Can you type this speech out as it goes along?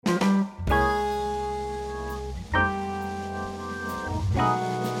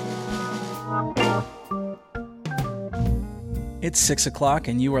It's 6 o'clock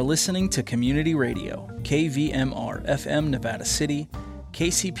and you are listening to Community Radio, KVMR FM Nevada City,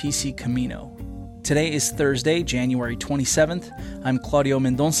 KCPC Camino. Today is Thursday, January 27th. I'm Claudio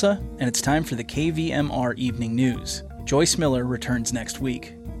Mendonça, and it's time for the KVMR Evening News. Joyce Miller returns next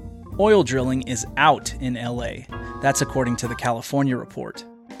week. Oil drilling is out in LA. That's according to the California Report.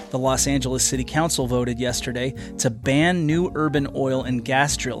 The Los Angeles City Council voted yesterday to ban new urban oil and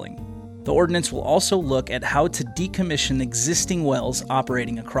gas drilling. The ordinance will also look at how to decommission existing wells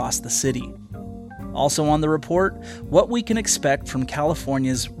operating across the city. Also on the report, what we can expect from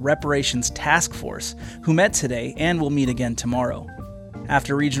California's Reparations Task Force, who met today and will meet again tomorrow.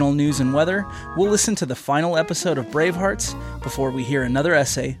 After regional news and weather, we'll listen to the final episode of Bravehearts before we hear another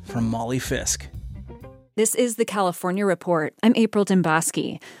essay from Molly Fisk. This is the California Report. I'm April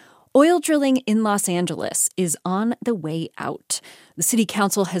Dimbaski. Oil drilling in Los Angeles is on the way out. The city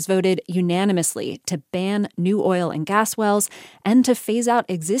council has voted unanimously to ban new oil and gas wells and to phase out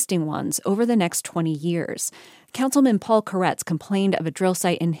existing ones over the next 20 years. Councilman Paul Koretz complained of a drill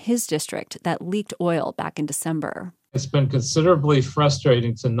site in his district that leaked oil back in December. It's been considerably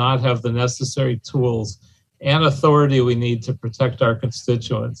frustrating to not have the necessary tools and authority we need to protect our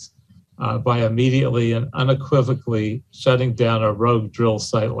constituents by immediately and unequivocally shutting down a rogue drill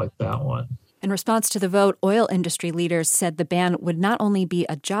site like that one. In response to the vote, oil industry leaders said the ban would not only be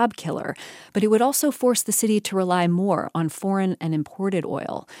a job killer, but it would also force the city to rely more on foreign and imported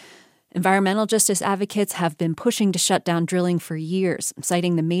oil. Environmental justice advocates have been pushing to shut down drilling for years,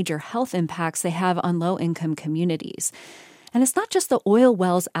 citing the major health impacts they have on low-income communities. And it's not just the oil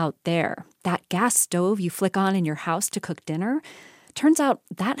wells out there. That gas stove you flick on in your house to cook dinner, turns out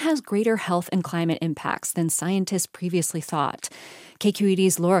that has greater health and climate impacts than scientists previously thought.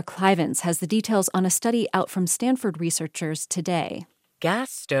 KQED's Laura Clivens has the details on a study out from Stanford researchers today. Gas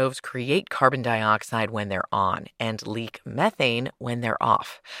stoves create carbon dioxide when they're on and leak methane when they're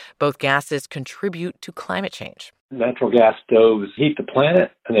off. Both gases contribute to climate change. Natural gas stoves heat the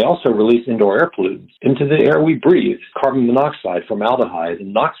planet, and they also release indoor air pollutants into the air we breathe, carbon monoxide, formaldehyde,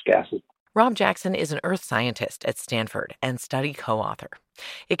 and NOx gases. Rob Jackson is an earth scientist at Stanford and study co-author.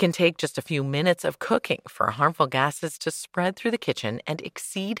 It can take just a few minutes of cooking for harmful gases to spread through the kitchen and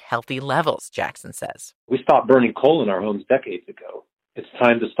exceed healthy levels, Jackson says. We stopped burning coal in our homes decades ago. It's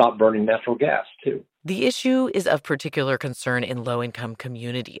time to stop burning natural gas, too. The issue is of particular concern in low-income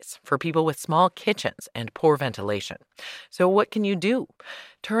communities for people with small kitchens and poor ventilation. So what can you do?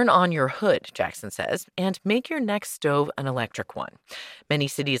 Turn on your hood, Jackson says, and make your next stove an electric one. Many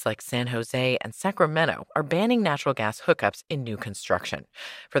cities like San Jose and Sacramento are banning natural gas hookups in new construction.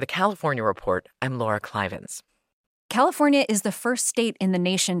 For the California Report, I'm Laura Clivens. California is the first state in the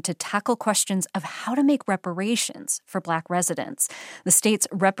nation to tackle questions of how to make reparations for Black residents. The state's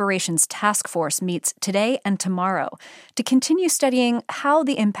Reparations Task Force meets today and tomorrow to continue studying how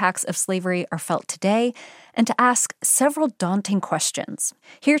the impacts of slavery are felt today and to ask several daunting questions.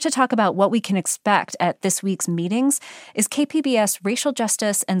 Here to talk about what we can expect at this week's meetings is KPBS racial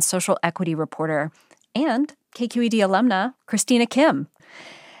justice and social equity reporter and KQED alumna Christina Kim.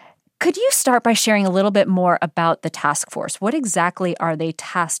 Could you start by sharing a little bit more about the task force? What exactly are they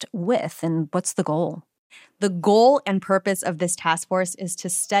tasked with, and what's the goal? The goal and purpose of this task force is to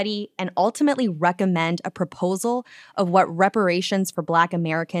study and ultimately recommend a proposal of what reparations for Black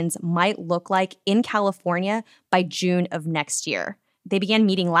Americans might look like in California by June of next year. They began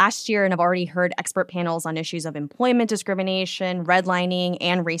meeting last year and have already heard expert panels on issues of employment discrimination, redlining,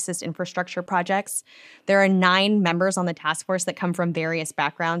 and racist infrastructure projects. There are 9 members on the task force that come from various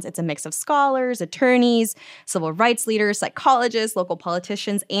backgrounds. It's a mix of scholars, attorneys, civil rights leaders, psychologists, local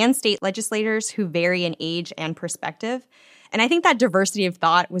politicians, and state legislators who vary in age and perspective. And I think that diversity of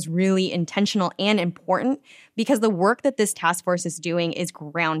thought was really intentional and important because the work that this task force is doing is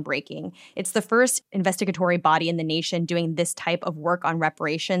groundbreaking. It's the first investigatory body in the nation doing this type of work on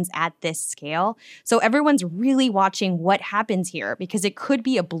reparations at this scale. So everyone's really watching what happens here because it could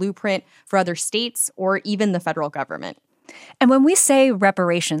be a blueprint for other states or even the federal government. And when we say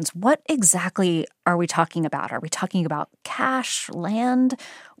reparations, what exactly are we talking about? Are we talking about cash, land?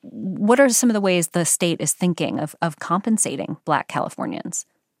 What are some of the ways the state is thinking of compensating Black Californians?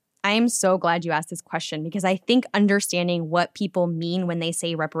 I am so glad you asked this question because I think understanding what people mean when they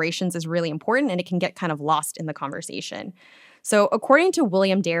say reparations is really important and it can get kind of lost in the conversation. So according to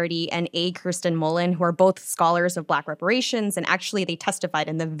William Darity and A. Kirsten Mullen, who are both scholars of Black reparations, and actually they testified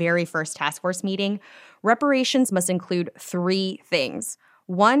in the very first task force meeting, reparations must include 3 things.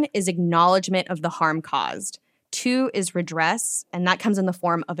 1 is acknowledgement of the harm caused. 2 is redress, and that comes in the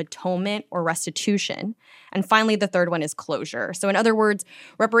form of atonement or restitution. And finally, the third one is closure. So in other words,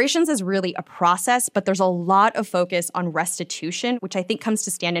 reparations is really a process, but there's a lot of focus on restitution, which I think comes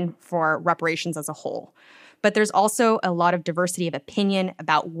to stand in for reparations as a whole. But there's also a lot of diversity of opinion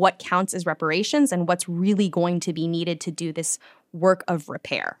about what counts as reparations and what's really going to be needed to do this work of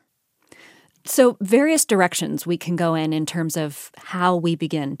repair. So various directions we can go in terms of how we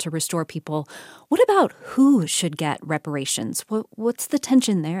begin to restore people. What about who should get reparations? What's the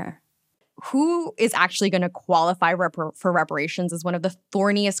tension there? Who is actually going to qualify for reparations is one of the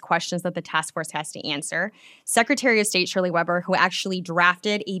thorniest questions that the task force has to answer. Secretary of State Shirley Weber, who actually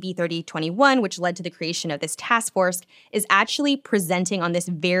drafted AB 3021, which led to the creation of this task force, is actually presenting on this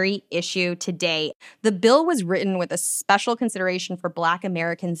very issue today. The bill was written with a special consideration for Black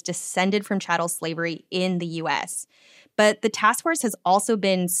Americans descended from chattel slavery in the U.S. But the task force has also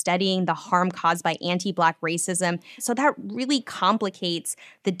been studying the harm caused by anti-Black racism. So that really complicates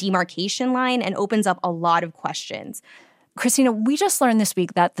the demarcation line and opens up a lot of questions. Christina, we just learned this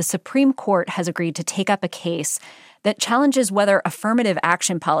week that the Supreme Court has agreed to take up a case that challenges whether affirmative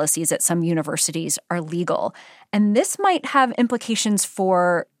action policies at some universities are legal. And this might have implications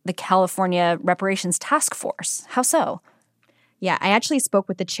for the California Reparations Task Force. How so? Yeah, I actually spoke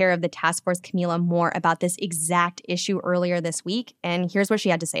with the chair of the task force, Camila Moore, about this exact issue earlier this week, and here's what she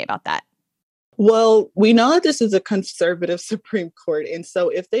had to say about that. Well, we know that this is a conservative Supreme Court, and so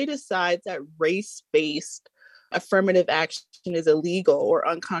if they decide that race-based affirmative action is illegal or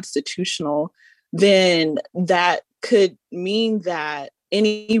unconstitutional, then that could mean that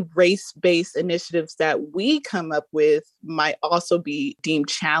any race-based initiatives that we come up with might also be deemed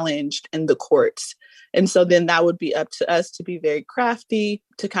challenged in the courts. And so then that would be up to us to be very crafty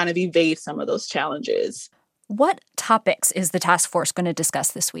to kind of evade some of those challenges. What topics is the task force going to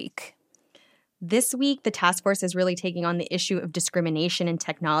discuss this week? This week, the task force is really taking on the issue of discrimination in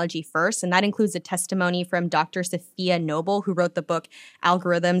technology first, and that includes a testimony from Dr. Sophia Noble, who wrote the book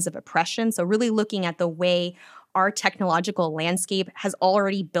Algorithms of Oppression. So really looking at the way our technological landscape has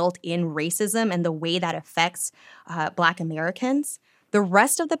already built in racism and the way that affects Black Americans. The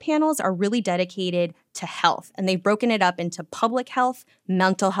rest of the panels are really dedicated to health, and they've broken it up into public health,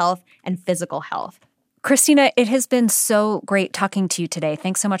 mental health, and physical health. Christina, it has been so great talking to you today.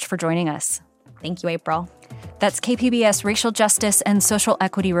 Thanks so much for joining us. Thank you, April. That's KPBS racial justice and social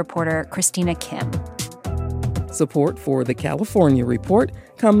equity reporter Christina Kim. Support for the California Report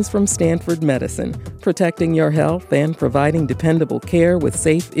comes from Stanford Medicine, protecting your health and providing dependable care with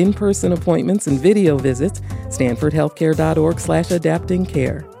safe in-person appointments and video visits.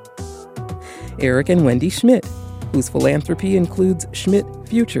 StanfordHealthcare.org/adaptingcare. Eric and Wendy Schmidt, whose philanthropy includes Schmidt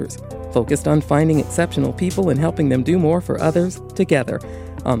Futures, focused on finding exceptional people and helping them do more for others together.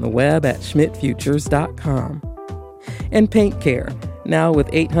 On the web at schmidtfutures.com. And Paint Care, now with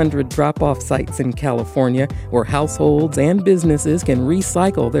 800 drop-off sites in California where households and businesses can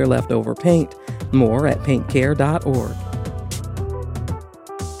recycle their leftover paint. More at paintcare.org.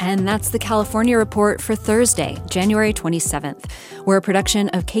 And that's the California Report for Thursday, January 27th. We're a production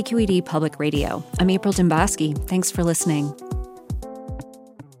of KQED Public Radio. I'm April Dimbaski. Thanks for listening.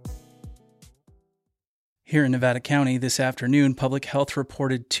 Here in Nevada County this afternoon, Public Health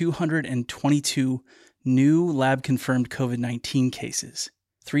reported 222 new lab-confirmed COVID-19 cases.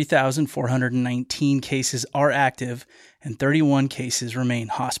 3,419 cases are active, and 31 cases remain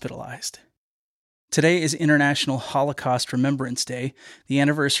hospitalized. Today is International Holocaust Remembrance Day, the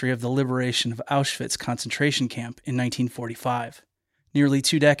anniversary of the liberation of Auschwitz concentration camp in 1945. Nearly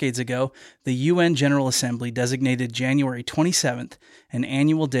 2 decades ago, the UN General Assembly designated January 27th an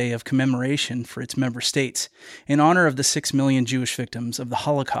annual day of commemoration for its member states in honor of the 6 million Jewish victims of the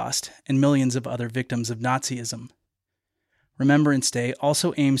Holocaust and millions of other victims of Nazism. Remembrance Day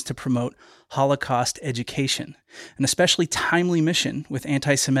also aims to promote Holocaust education, an especially timely mission with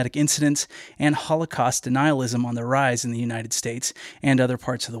anti-Semitic incidents and Holocaust denialism on the rise in the United States and other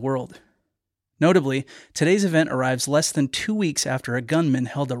parts of the world. Notably, today's event arrives less than 2 weeks after a gunman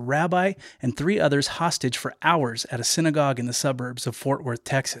held a rabbi and 3 others hostage for hours at a synagogue in the suburbs of Fort Worth,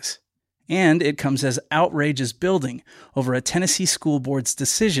 Texas. And it comes as outrage is building over a Tennessee school board's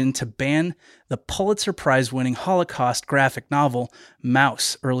decision to ban the Pulitzer Prize-winning Holocaust graphic novel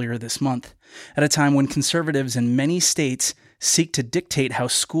Maus earlier this month, at a time when conservatives in many states seek to dictate how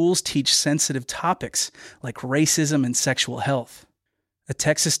schools teach sensitive topics like racism and sexual health. A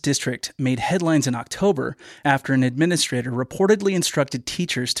Texas district made headlines in October after an administrator reportedly instructed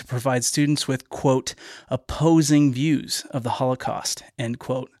teachers to provide students with, quote, opposing views of the Holocaust, end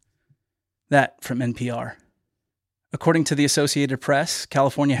quote. That from NPR. According to the Associated Press,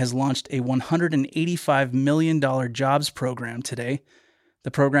 California has launched a $185 million jobs program today.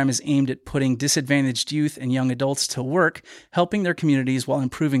 The program is aimed at putting disadvantaged youth and young adults to work, helping their communities while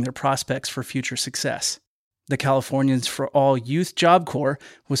improving their prospects for future success. The Californians for All Youth Job Corps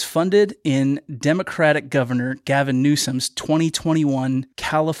was funded in Democratic Governor Gavin Newsom's 2021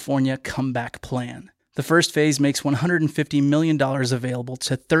 California Comeback Plan. The first phase makes $150 million available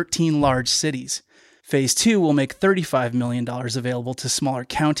to 13 large cities. Phase 2 will make $35 million available to smaller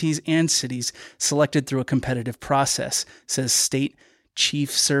counties and cities selected through a competitive process, says State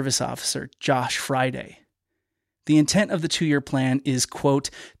Chief Service Officer Josh Friday. The intent of the 2-year plan is, quote,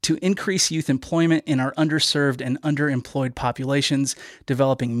 to increase youth employment in our underserved and underemployed populations,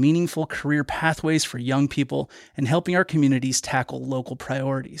 developing meaningful career pathways for young people, and helping our communities tackle local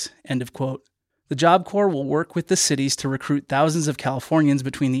priorities, end of quote. The Job Corps will work with the cities to recruit thousands of Californians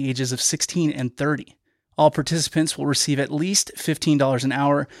between the ages of 16 and 30. All participants will receive at least $15 an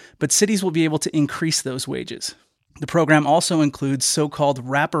hour, but cities will be able to increase those wages. The program also includes so-called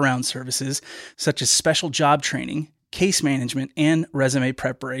wraparound services, such as special job training, case management, and resume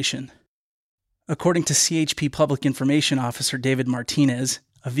preparation. According to CHP Public Information Officer David Martinez,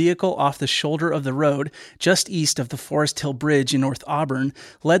 a vehicle off the shoulder of the road just east of the Forest Hill Bridge in North Auburn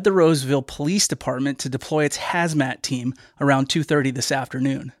led the Roseville Police Department to deploy its hazmat team around 2:30 this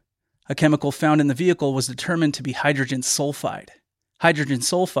afternoon. A chemical found in the vehicle was determined to be hydrogen sulfide. Hydrogen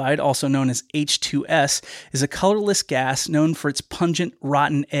sulfide, also known as H2S, is a colorless gas known for its pungent,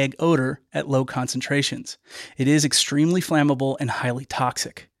 rotten egg odor at low concentrations. It is extremely flammable and highly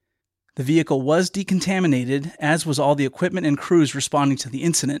toxic. The vehicle was decontaminated, as was all the equipment and crews responding to the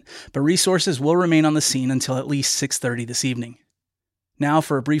incident, but resources will remain on the scene until at least 6:30 this evening. Now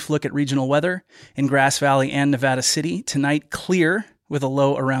for a brief look at regional weather. In Grass Valley and Nevada City, tonight clear with a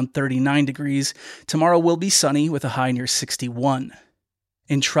low around 39 degrees. Tomorrow will be sunny with a high near 61.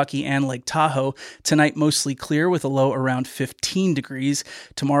 In Truckee and Lake Tahoe, tonight mostly clear with a low around 15 degrees.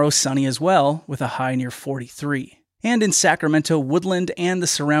 Tomorrow sunny as well with a high near 43. And in Sacramento, Woodland, and the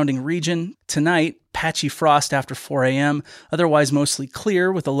surrounding region, tonight patchy frost after 4 a.m., otherwise mostly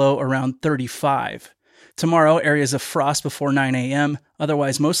clear with a low around 35. Tomorrow, areas of frost before 9 a.m.,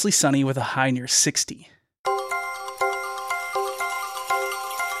 otherwise mostly sunny with a high near 60.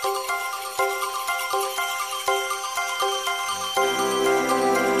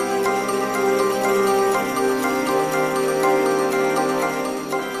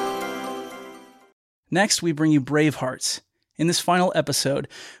 Next, we bring you Bravehearts. In this final episode,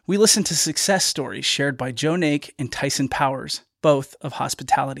 we listen to success stories shared by Joe Nake and Tyson Powers, both of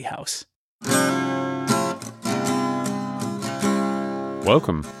Hospitality House.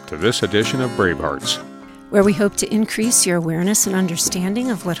 Welcome to this edition of Bravehearts, where we hope to increase your awareness and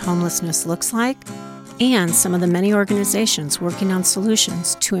understanding of what homelessness looks like and some of the many organizations working on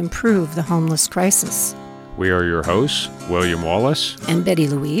solutions to improve the homeless crisis. We are your hosts, William Wallace and Betty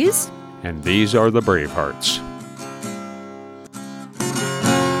Louise. And these are the Bravehearts.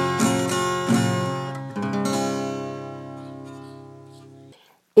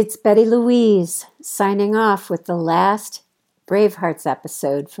 It's Betty Louise signing off with the last Bravehearts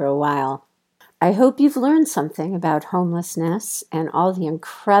episode for a while. I hope you've learned something about homelessness and all the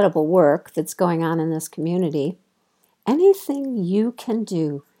incredible work that's going on in this community. Anything you can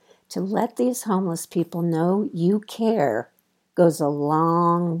do to let these homeless people know you care goes a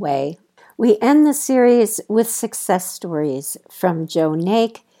long way. We end the series with success stories from Joe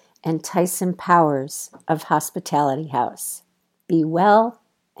Nake and Tyson Powers of Hospitality House. Be well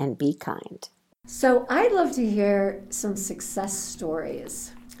and be kind. So I'd love to hear some success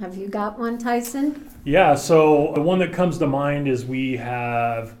stories. Have you got one, Tyson? Yeah, so the one that comes to mind is we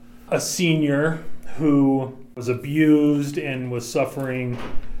have a senior who was abused and was suffering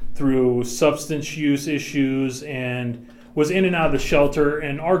through substance use issues and was in and out of the shelter.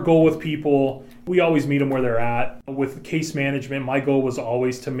 And our goal with people, we always meet them where they're at. With case management, my goal was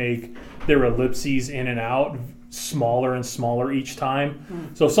always to make their ellipses in and out smaller and smaller each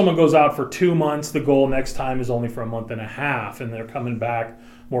time. So if someone goes out for 2 months, the goal next time is only for a month and a half, and they're coming back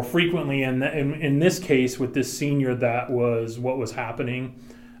more frequently. And in this case, with this senior, that was what was happening.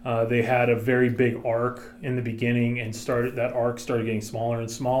 They had a very big arc in the beginning, and that arc started getting smaller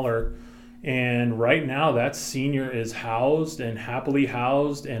and smaller. And right now, that senior is housed and happily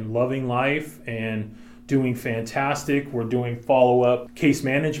housed and loving life and doing fantastic. We're doing follow-up case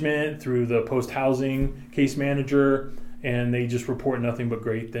management through the post-housing case manager, and they just report nothing but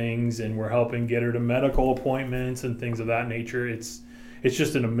great things. And we're helping get her to medical appointments and things of that nature. It's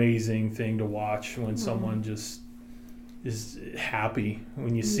just an amazing thing to watch when someone just is happy,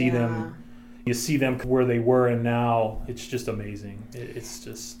 when you see them. you see them where they were, and now it's just amazing. It's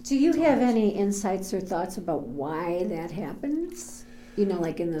just... Do you have any insights or thoughts about why that happens?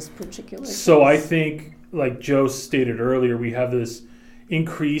 Like in this particular case? So I think, like Joe stated earlier, we have this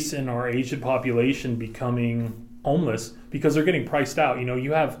increase in our Asian population becoming homeless because they're getting priced out.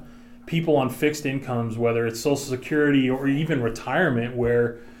 You have people on fixed incomes, whether it's Social Security or even retirement,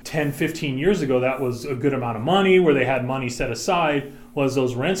 where 10, 15 years ago that was a good amount of money, where they had money set aside. Was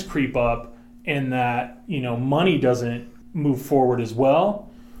those rents creep up and that, money doesn't move forward as well,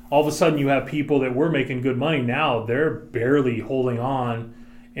 all of a sudden you have people that were making good money, now they're barely holding on,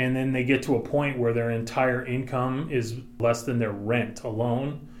 and then they get to a point where their entire income is less than their rent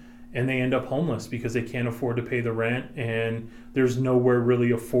alone, and they end up homeless because they can't afford to pay the rent, and there's nowhere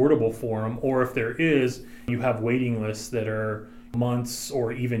really affordable for them. Or if there is, you have waiting lists that are months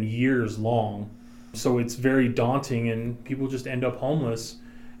or even years long. So it's very daunting, and people just end up homeless.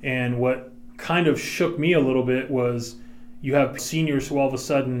 And what kind of shook me a little bit was you have seniors who all of a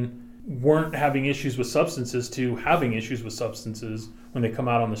sudden weren't having issues with substances to having issues with substances when they come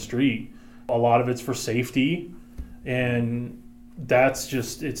out on the street. A lot of it's for safety, and that's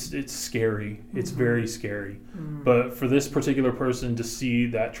just, it's scary. It's very scary. But for this particular person to see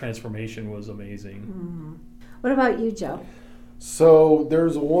that transformation was amazing. What about you, Joe? So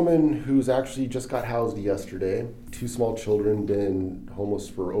there's a woman who's actually just got housed yesterday. 2 small children, been homeless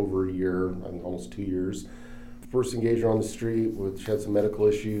for over a year, almost 2 years. First engaged her on the street, she had some medical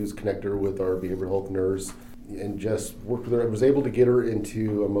issues, connected her with our behavioral health nurse, and just worked with her. I was able to get her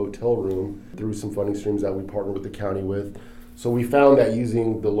into a motel room through some funding streams that we partnered with the county with. So we found that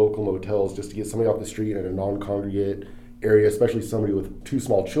using the local motels just to get somebody off the street in a non-congregate area, especially somebody with 2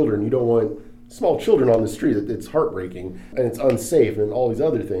 small children, you don't want small children on the street. It's heartbreaking and it's unsafe and all these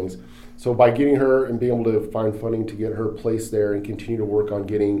other things. So by getting her and being able to find funding to get her placed there and continue to work on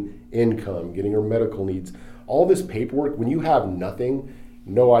getting income, getting her medical needs, all this paperwork, when you have nothing,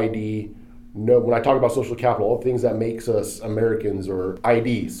 no ID, when I talk about social capital, all the things that makes us Americans, or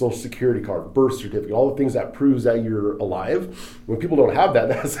ID, social security card, birth certificate, all the things that proves that you're alive, when people don't have that,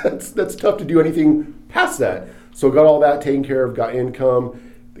 that's tough to do anything past that. So got all that taken care of, got income,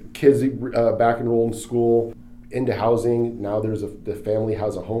 the kids back enrolled in school, into housing. Now the family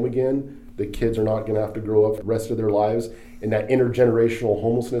has a home again. The kids are not going to have to grow up the rest of their lives in that intergenerational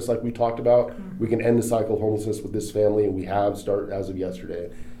homelessness like we talked about. We can end the cycle of homelessness with this family, and we have started as of yesterday.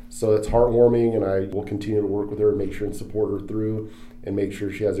 So it's heartwarming, and I will continue to work with her and make sure and support her through and make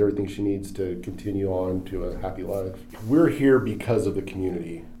sure she has everything she needs to continue on to a happy life. We're here because of the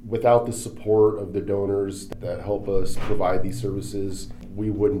community. Without the support of the donors that help us provide these services, we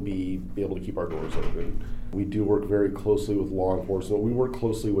wouldn't be able to keep our doors open. We do work very closely with law enforcement. We work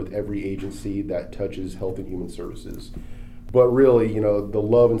closely with every agency that touches health and human services. But really, the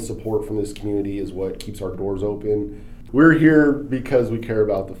love and support from this community is what keeps our doors open. We're here because we care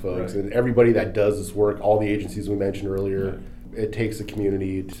about the folks, right. And everybody that does this work, all the agencies we mentioned earlier, right. It takes a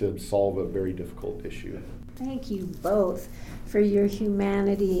community to solve a very difficult issue. Thank you both for your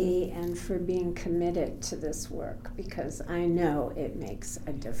humanity and for being committed to this work, because I know it makes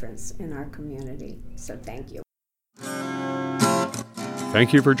a difference in our community. So thank you.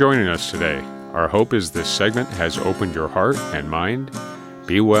 Thank you for joining us today. Our hope is this segment has opened your heart and mind.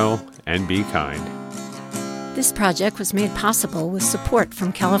 Be well and be kind. This project was made possible with support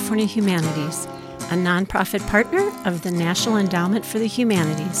from California Humanities, a nonprofit partner of the National Endowment for the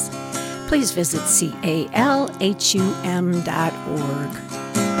Humanities. Please visit calhum.org.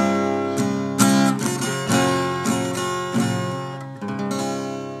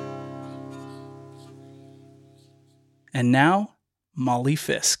 And now, Molly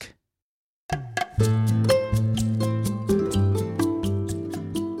Fisk.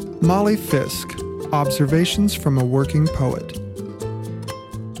 Molly Fisk, Observations from a Working Poet.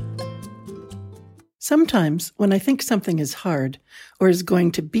 Sometimes when I think something is hard or is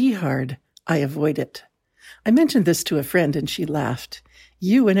going to be hard, I avoid it. I mentioned this to a friend and she laughed.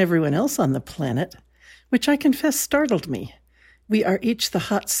 You and everyone else on the planet, which I confess startled me. We are each the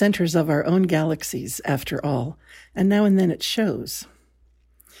hot centers of our own galaxies, after all, and now and then it shows.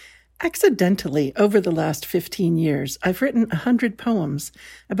 Accidentally, over the last 15 years, I've written 100 poems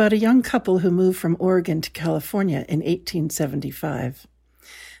about a young couple who moved from Oregon to California in 1875.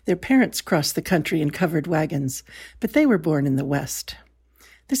 Their parents crossed the country in covered wagons, but they were born in the West.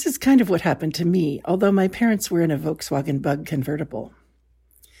 This is kind of what happened to me, although my parents were in a Volkswagen Bug convertible.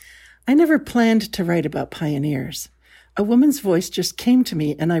 I never planned to write about pioneers. A woman's voice just came to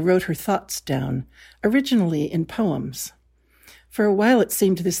me and I wrote her thoughts down, originally in poems. For a while it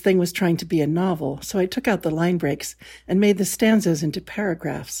seemed this thing was trying to be a novel, so I took out the line breaks and made the stanzas into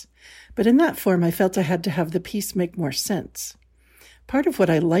paragraphs. But in that form I felt I had to have the piece make more sense. Part of what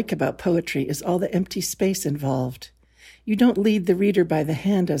I like about poetry is all the empty space involved. You don't lead the reader by the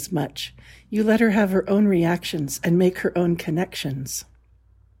hand as much. You let her have her own reactions and make her own connections.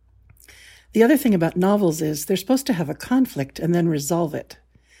 The other thing about novels is they're supposed to have a conflict and then resolve it.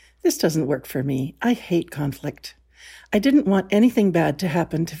 This doesn't work for me. I hate conflict. I didn't want anything bad to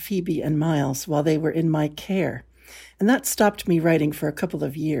happen to Phoebe and Miles while they were in my care, and that stopped me writing for a couple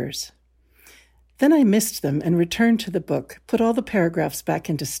of years. Then I missed them and returned to the book, put all the paragraphs back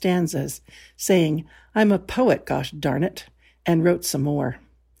into stanzas, saying, "I'm a poet, gosh darn it," and wrote some more.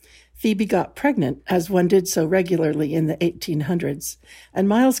 Phoebe got pregnant, as one did so regularly in the 1800s, and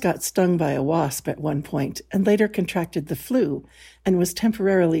Miles got stung by a wasp at one point and later contracted the flu and was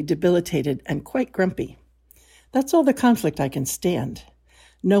temporarily debilitated and quite grumpy. That's all the conflict I can stand.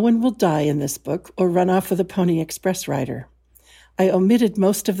 No one will die in this book or run off with a Pony Express rider. I omitted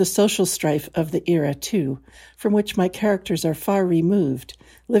most of the social strife of the era, too, from which my characters are far removed,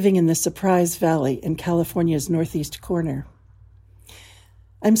 living in the Surprise Valley in California's northeast corner.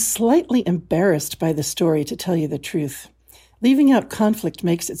 I'm slightly embarrassed by the story, to tell you the truth. Leaving out conflict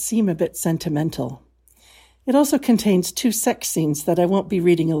makes it seem a bit sentimental. It also contains 2 sex scenes that I won't be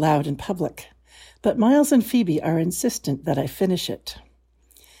reading aloud in public, but Miles and Phoebe are insistent that I finish it.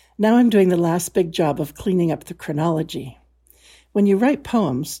 Now I'm doing the last big job of cleaning up the chronology. When you write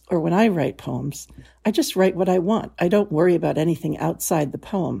poems, or when I write poems, I just write what I want. I don't worry about anything outside the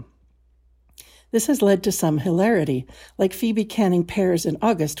poem. This has led to some hilarity, like Phoebe canning pears in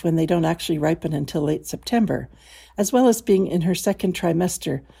August when they don't actually ripen until late September, as well as being in her second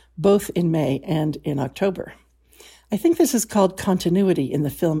trimester, both in May and in October. I think this is called continuity in the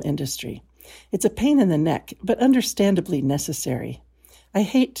film industry. It's a pain in the neck, but understandably necessary. I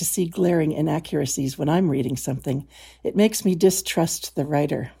hate to see glaring inaccuracies when I'm reading something. It makes me distrust the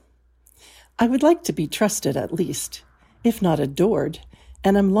writer. I would like to be trusted at least, if not adored,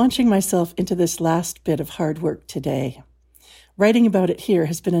 and I'm launching myself into this last bit of hard work today. Writing about it here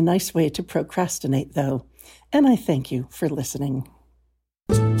has been a nice way to procrastinate, though, and I thank you for listening.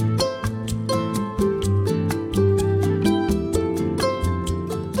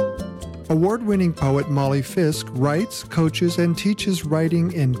 Award-winning poet Molly Fisk writes, coaches, and teaches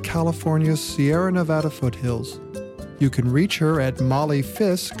writing in California's Sierra Nevada foothills. You can reach her at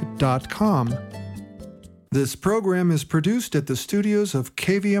mollyfisk.com. This program is produced at the studios of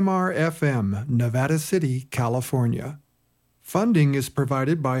KVMR-FM, Nevada City, California. Funding is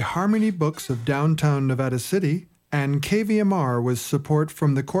provided by Harmony Books of downtown Nevada City and KVMR with support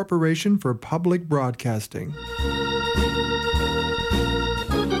from the Corporation for Public Broadcasting.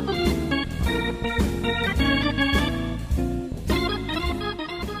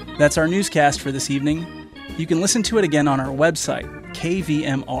 That's our newscast for this evening. You can listen to it again on our website,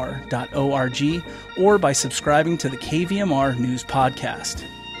 kvmr.org, or by subscribing to the KVMR News Podcast.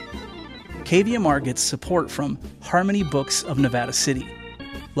 KVMR gets support from Harmony Books of Nevada City,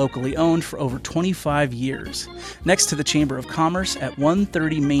 locally owned for over 25 years, next to the Chamber of Commerce at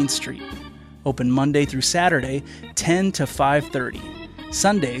 130 Main Street. Open Monday through Saturday, 10 to 5:30,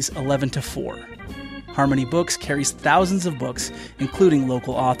 Sundays 11 to 4. Harmony Books carries thousands of books, including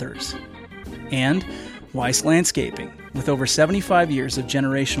local authors. And Weiss Landscaping, with over 75 years of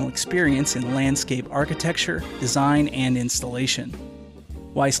generational experience in landscape architecture, design, and installation.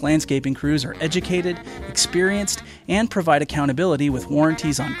 Weiss Landscaping crews are educated, experienced, and provide accountability with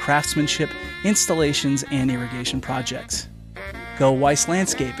warranties on craftsmanship, installations, and irrigation projects. Go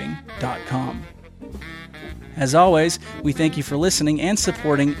weisslandscaping.com. As always, we thank you for listening and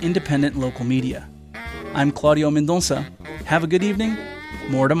supporting independent local media. I'm Claudio Mendonça. Have a good evening.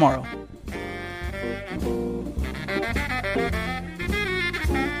 More tomorrow.